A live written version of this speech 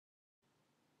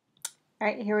All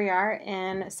right, here we are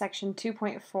in section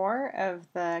 2.4 of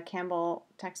the Campbell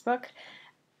textbook,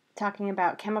 talking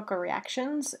about chemical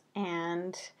reactions,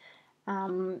 and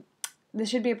this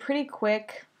should be a pretty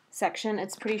quick section.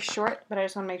 It's pretty short, but I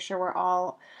just want to make sure we're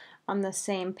all on the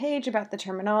same page about the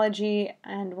terminology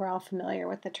and we're all familiar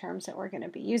with the terms that we're going to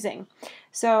be using.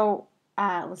 So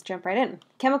let's jump right in.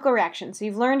 Chemical reactions. So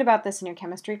you've learned about this in your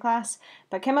chemistry class,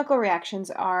 but chemical reactions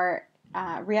are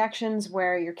reactions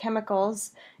where your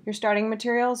chemicals, your starting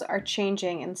materials, are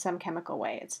changing in some chemical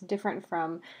way. It's different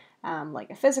from like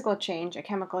a physical change. A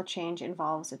chemical change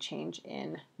involves a change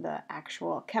in the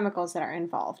actual chemicals that are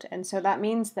involved. And so that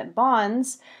means that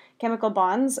bonds, chemical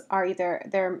bonds, are either,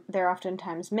 they're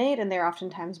oftentimes made and they're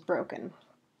oftentimes broken.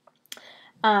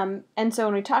 And so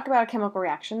when we talk about a chemical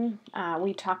reaction,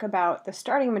 we talk about the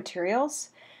starting materials,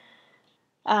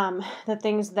 the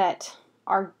things that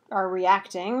are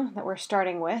reacting, that we're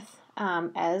starting with,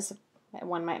 as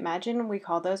one might imagine, we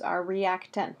call those our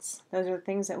reactants. Those are the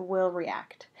things that will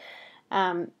react.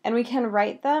 And we can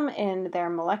write them in their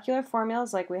molecular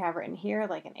formulas like we have written here,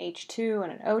 like an H2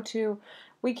 and an O2.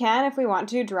 We can, if we want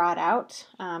to, draw it out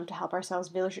to help ourselves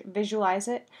visualize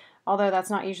it, although that's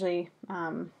not usually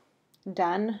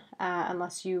done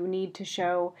unless you need to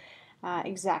show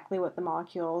exactly what the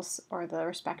molecules or the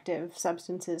respective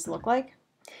substances look like.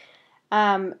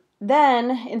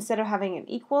 Then, instead of having an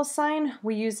equal sign,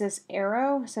 we use this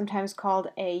arrow, sometimes called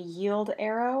a yield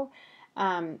arrow,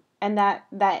 and that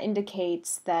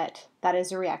indicates that that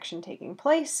is a reaction taking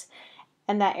place,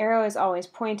 and that arrow is always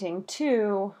pointing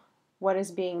to what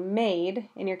is being made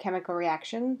in your chemical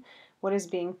reaction, what is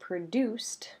being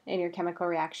produced in your chemical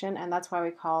reaction, and that's why we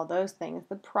call those things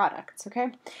the products,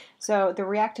 okay? So the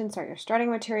reactants are your starting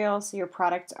materials, your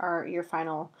products are your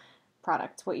final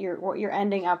products, what you're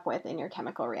ending up with in your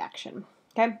chemical reaction,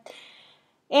 okay?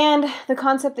 And the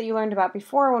concept that you learned about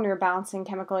before when we were balancing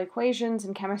chemical equations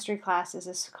in chemistry class is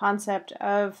this concept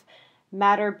of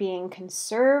matter being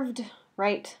conserved,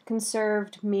 right?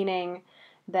 Conserved meaning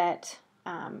that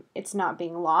it's not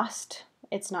being lost,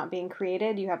 it's not being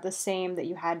created, you have the same that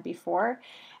you had before.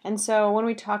 And so when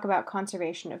we talk about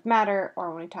conservation of matter,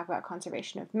 or when we talk about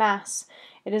conservation of mass,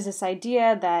 it is this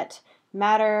idea that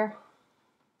matter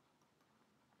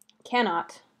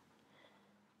cannot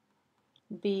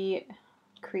be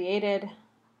created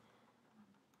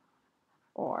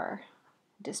or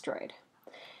destroyed.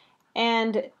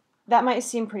 And that might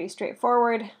seem pretty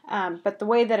straightforward, but the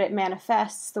way that it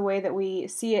manifests, the way that we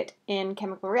see it in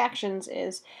chemical reactions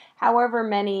is however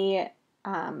many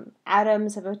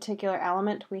atoms of a particular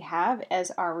element we have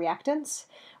as our reactants,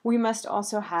 we must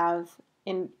also have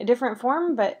in a different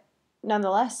form, but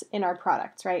nonetheless in our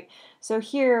products, right? So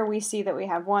here we see that we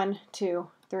have 1, 2,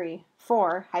 3,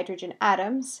 4 hydrogen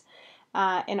atoms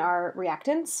in our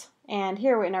reactants, and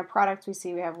here in our products we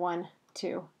see we have 1,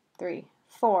 2, 3,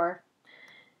 4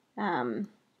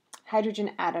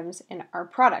 hydrogen atoms in our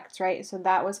products, right? So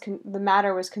that was the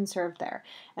matter was conserved there,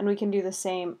 and we can do the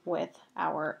same with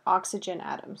our oxygen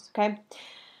atoms, okay?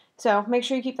 So make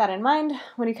sure you keep that in mind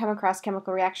when you come across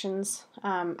chemical reactions.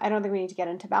 I don't think we need to get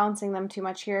into balancing them too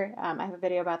much here. I have a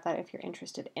video about that if you're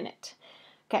interested in it.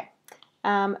 Okay,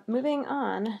 moving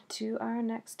on to our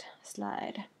next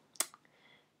slide.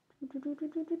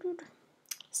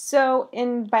 So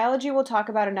in biology, we'll talk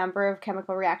about a number of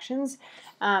chemical reactions,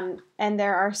 and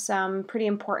there are some pretty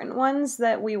important ones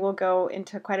that we will go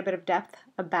into quite a bit of depth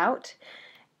about.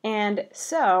 And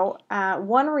so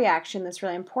one reaction that's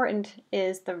really important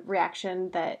is the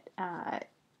reaction that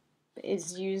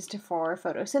is used for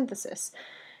photosynthesis.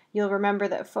 You'll remember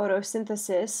that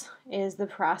photosynthesis is the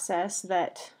process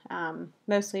that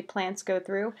mostly plants go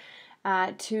through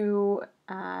to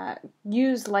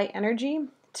use light energy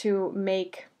to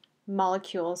make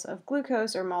molecules of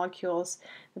glucose or molecules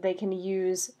that they can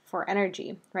use for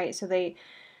energy, right? So they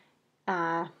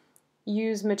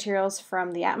use materials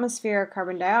from the atmosphere,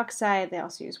 carbon dioxide, they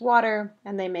also use water,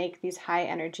 and they make these high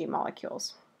energy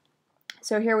molecules.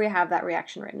 So here we have that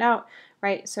reaction written out,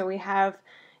 right? So we have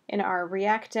in our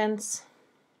reactants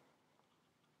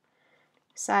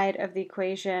side of the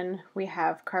equation, we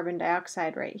have carbon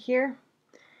dioxide right here.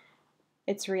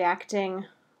 It's reacting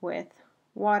with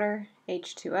water,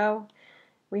 H2O.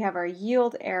 We have our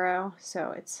yield arrow,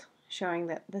 so it's showing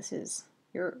that this is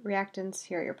your reactants,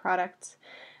 here are your products.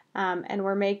 And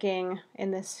we're making,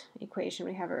 in this equation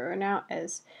we have it written out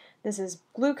as this is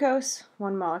glucose,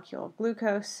 1 molecule of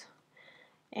glucose,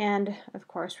 and of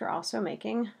course we're also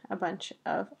making a bunch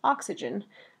of oxygen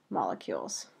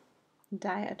molecules,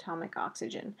 diatomic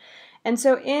oxygen. And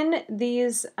so in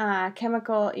these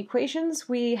chemical equations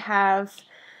we have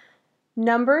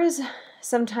numbers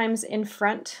sometimes in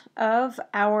front of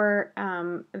our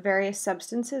various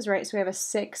substances, right? So we have a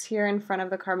 6 here in front of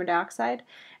the carbon dioxide,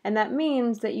 and that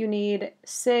means that you need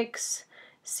 6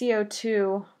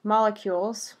 CO2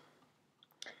 molecules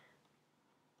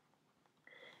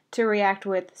to react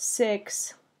with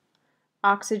 6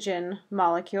 oxygen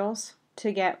molecules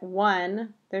to get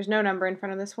 1. There's no number in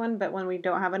front of this one, but when we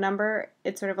don't have a number,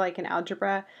 it's sort of like in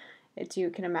algebra. You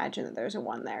can imagine that there's a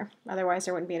 1 there. Otherwise,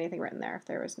 there wouldn't be anything written there if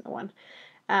there wasn't a 1.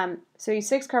 So you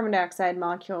 6 carbon dioxide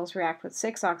molecules react with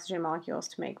 6 oxygen molecules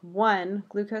to make 1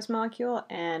 glucose molecule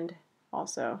and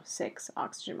also 6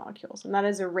 oxygen molecules. And that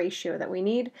is a ratio that we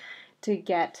need to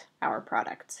get our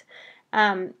products.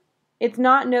 It's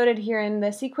not noted here in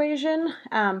this equation,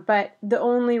 but the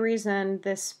only reason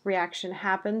this reaction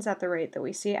happens at the rate that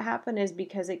we see it happen is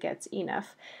because it gets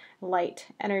enough light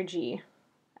energy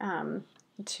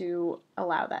to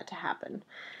allow that to happen.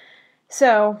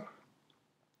 So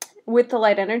with the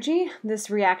light energy, this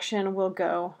reaction will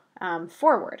go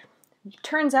forward.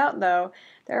 Turns out, though,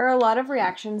 there are a lot of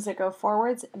reactions that go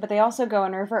forwards, but they also go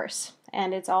in reverse,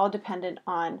 and it's all dependent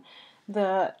on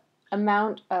the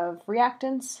amount of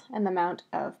reactants and the amount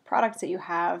of products that you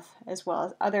have, as well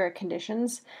as other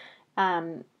conditions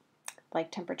like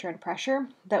temperature and pressure,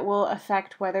 that will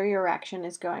affect whether your reaction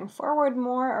is going forward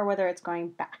more or whether it's going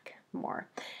back more.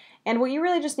 And what you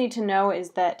really just need to know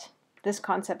is that this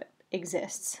concept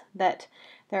exists, that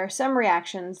there are some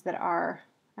reactions that are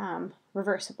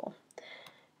reversible.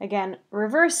 Again,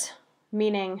 reverse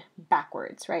meaning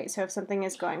backwards, right? So if something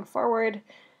is going forward,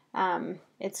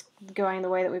 it's going the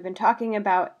way that we've been talking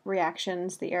about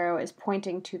reactions, the arrow is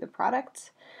pointing to the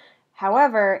products.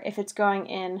 However, if it's going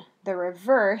in the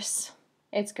reverse,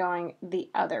 it's going the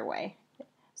other way.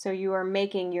 So you are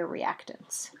making your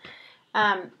reactants.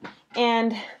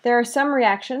 And there are some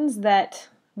reactions that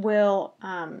will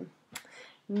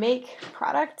make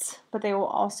products, but they will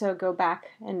also go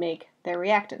back and make their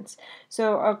reactants.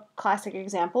 So a classic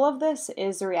example of this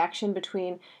is the reaction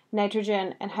between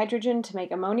nitrogen and hydrogen to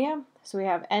make ammonia. So we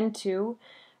have N2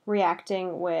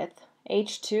 reacting with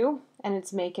H2, and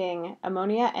it's making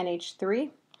ammonia, NH3.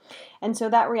 And so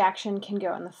that reaction can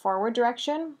go in the forward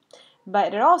direction,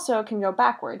 but it also can go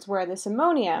backwards, where this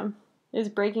ammonia is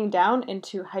breaking down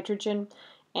into hydrogen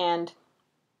and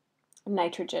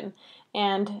nitrogen.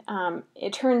 And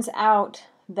it turns out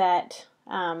that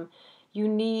you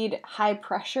need high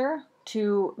pressure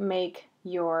to make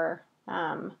your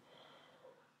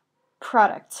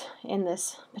product in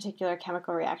this particular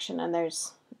chemical reaction. And I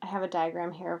have a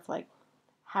diagram here of like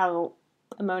how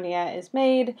ammonia is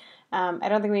made. I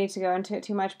don't think we need to go into it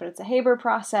too much, but it's a Haber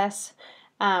process,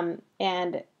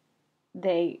 and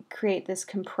they create this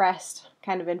compressed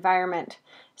kind of environment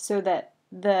so that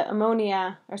the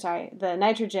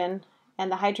nitrogen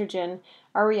and the hydrogen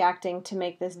are reacting to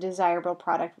make this desirable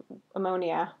product,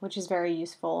 ammonia, which is very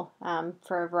useful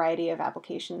for a variety of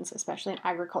applications, especially in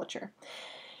agriculture.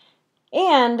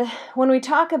 And when we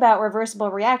talk about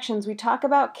reversible reactions, we talk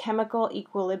about chemical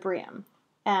equilibrium.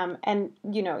 And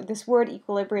this word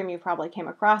equilibrium you probably came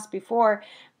across before,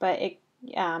 but it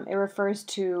refers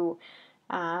to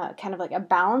kind of like a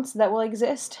balance that will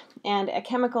exist. And a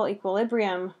chemical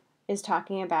equilibrium is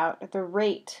talking about the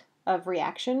rate of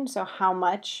reaction, so how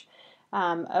much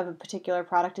of a particular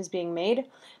product is being made.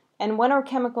 And when our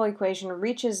chemical equation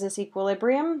reaches this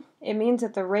equilibrium, it means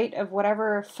that the rate of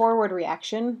whatever forward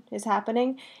reaction is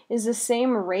happening is the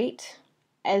same rate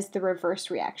as the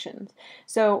reverse reactions.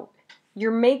 So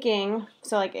you're making,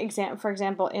 for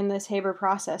example, in this Haber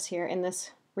process here, in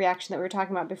this reaction that we were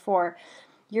talking about before,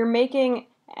 you're making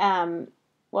ammonia,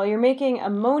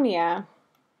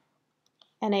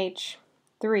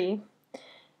 NH3,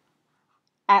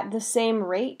 at the same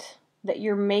rate that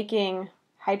you're making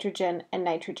hydrogen and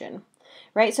nitrogen,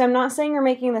 right? So I'm not saying you're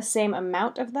making the same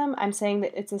amount of them, I'm saying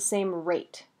that it's the same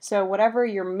rate. So whatever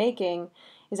you're making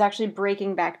is actually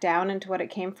breaking back down into what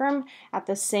it came from at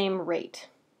the same rate,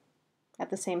 at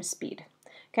the same speed,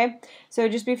 okay? So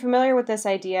just be familiar with this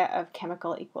idea of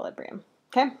chemical equilibrium,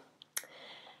 okay?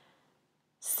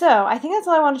 So I think that's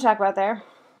all I want to talk about there.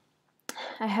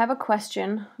 I have a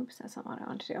question. Oops, that's not what I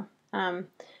want to do.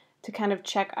 To kind of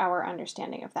check our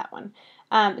understanding of that one.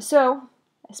 So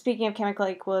speaking of chemical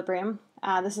equilibrium,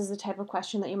 this is the type of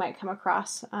question that you might come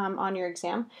across on your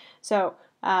exam. So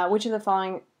which of the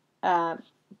following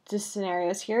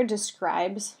scenarios here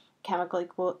describes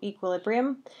chemical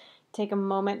equilibrium? Take a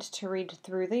moment to read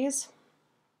through these.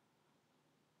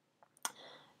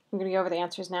 I'm going to go over the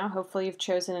answers now. Hopefully you've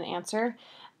chosen an answer.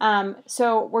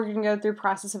 So we're going to go through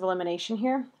process of elimination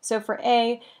here. So for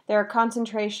A, there are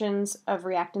concentrations of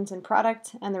reactants in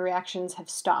product and the reactions have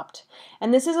stopped.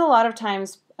 And this is a lot of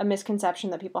times a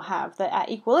misconception that people have, that at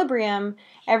equilibrium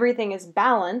everything is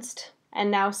balanced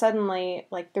and now suddenly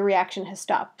like the reaction has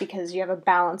stopped because you have a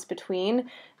balance between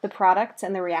the products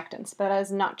and the reactants. But that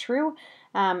is not true.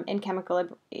 In chemical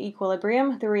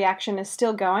equilibrium, the reaction is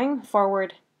still going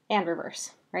forward and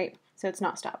reverse, right? So it's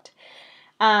not stopped.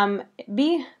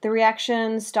 B, the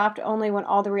reaction stopped only when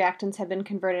all the reactants have been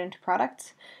converted into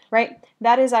products, right?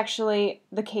 That is actually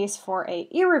the case for a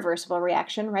irreversible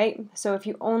reaction, right? So if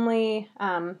you only,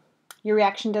 your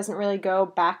reaction doesn't really go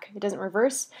back, it doesn't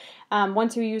reverse.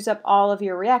 Once you use up all of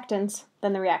your reactants,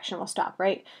 then the reaction will stop,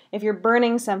 right? If you're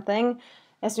burning something,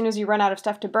 as soon as you run out of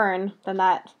stuff to burn, then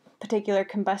that particular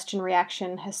combustion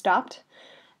reaction has stopped,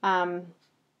 and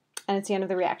it's the end of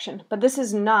the reaction. But this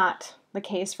is not the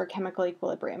case for chemical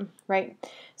equilibrium, right?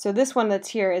 So this one that's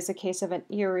here is a case of an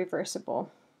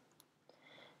irreversible.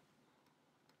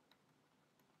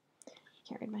 I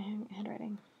can't read my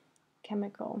handwriting.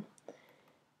 Chemical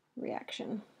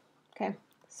reaction. Okay,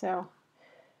 so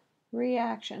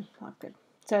reaction. Oh, good.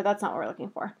 So that's not what we're looking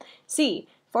for. C,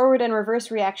 forward and reverse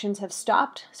reactions have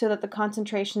stopped so that the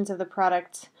concentrations of the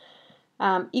products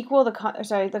equal the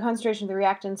concentration of the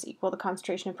reactants equal the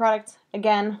concentration of products.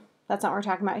 Again, that's not what we're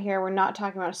talking about here. We're not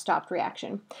talking about a stopped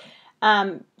reaction.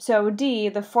 So D,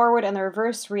 the forward and the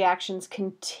reverse reactions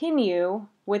continue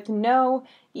with no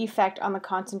effect on the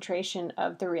concentration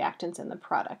of the reactants in the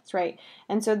products, right?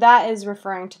 And so that is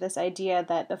referring to this idea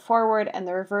that the forward and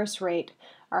the reverse rate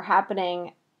are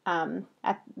happening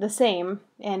at the same,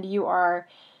 and you are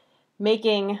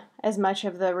making as much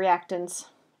of the reactants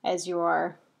as you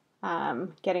are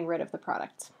getting rid of the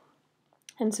products.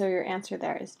 And so your answer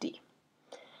there is D.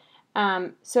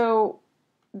 So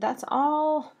that's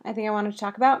all I think I wanted to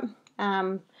talk about.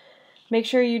 Make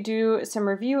sure you do some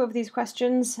review of these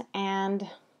questions, and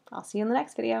I'll see you in the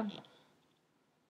next video.